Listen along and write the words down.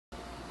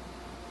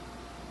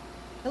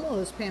Hello,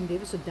 this is Pam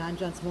Davis with Don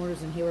Johnson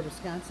Motors in Hayward,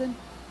 Wisconsin.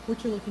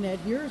 What you're looking at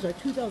here is our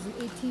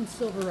 2018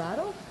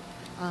 Silverado,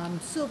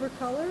 silver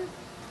color.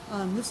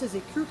 This is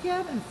a crew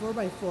cab and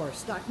 4x4,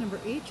 stock number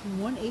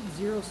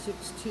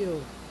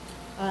H18062.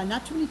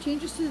 Not too many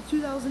changes to the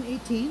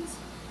 2018s.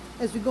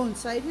 As we go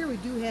inside here, we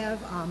do have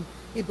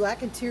a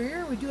black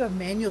interior. We do have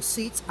manual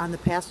seats on the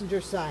passenger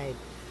side.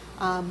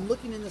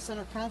 Looking in the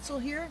center console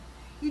here,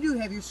 you do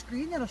have your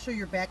screen that'll show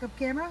your backup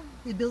camera,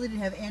 the ability to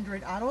have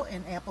Android Auto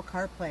and Apple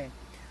CarPlay.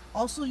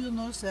 Also, you'll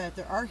notice that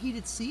there are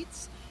heated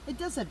seats. It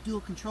does have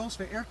dual controls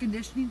for air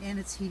conditioning and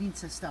its heating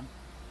system.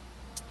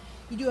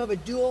 You do have a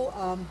dual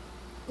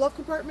glove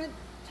compartment,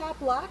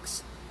 top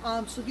locks,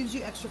 so it gives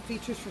you extra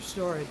features for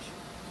storage.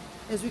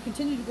 As we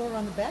continue to go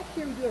around the back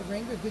here, we do have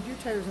Wrangler Goodyear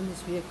tires on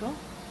this vehicle.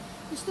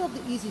 You still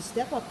have the easy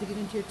step up to get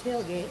into your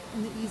tailgate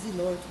and the easy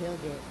lower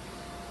tailgate.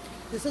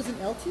 This is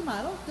an LT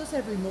model, does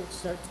have remote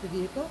start to the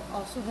vehicle,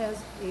 also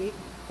has a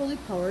fully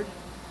powered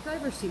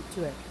driver's seat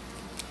to it.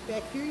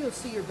 Back here you'll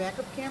see your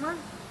backup camera,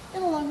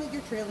 and along with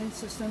your trailing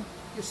system,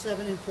 your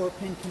 7 and 4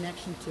 pin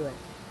connection to it.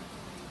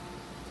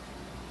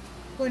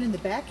 Going in the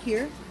back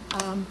here,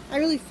 I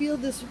really feel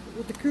this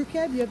with the crew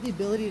cab, you have the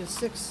ability to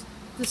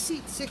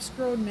seat 6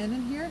 grown men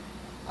in here.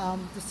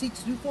 The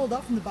seats do fold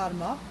up from the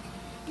bottom up.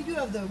 You do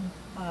have the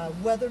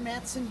weather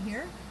mats in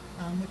here,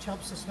 which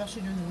helps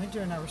especially during the winter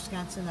in our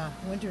Wisconsin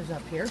winters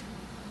up here.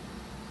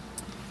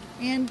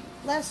 And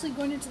lastly,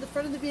 going into the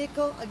front of the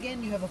vehicle,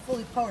 again you have a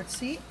fully powered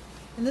seat.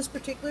 In this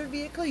particular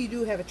vehicle, you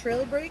do have a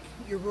trailer brake,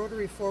 your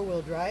rotary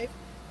 4-wheel drive,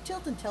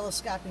 tilt and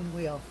telescoping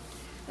wheel.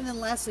 And then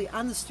lastly,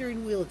 on the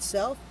steering wheel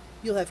itself,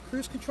 you'll have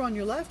cruise control on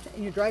your left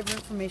and your driver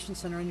information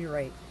center on your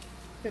right.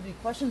 If you have any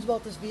questions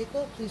about this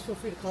vehicle, please feel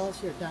free to call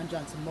us here at Don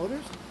Johnson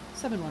Motors,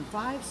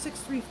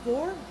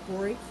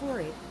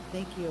 715-634-4848.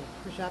 Thank you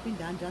for shopping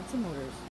Don Johnson Motors.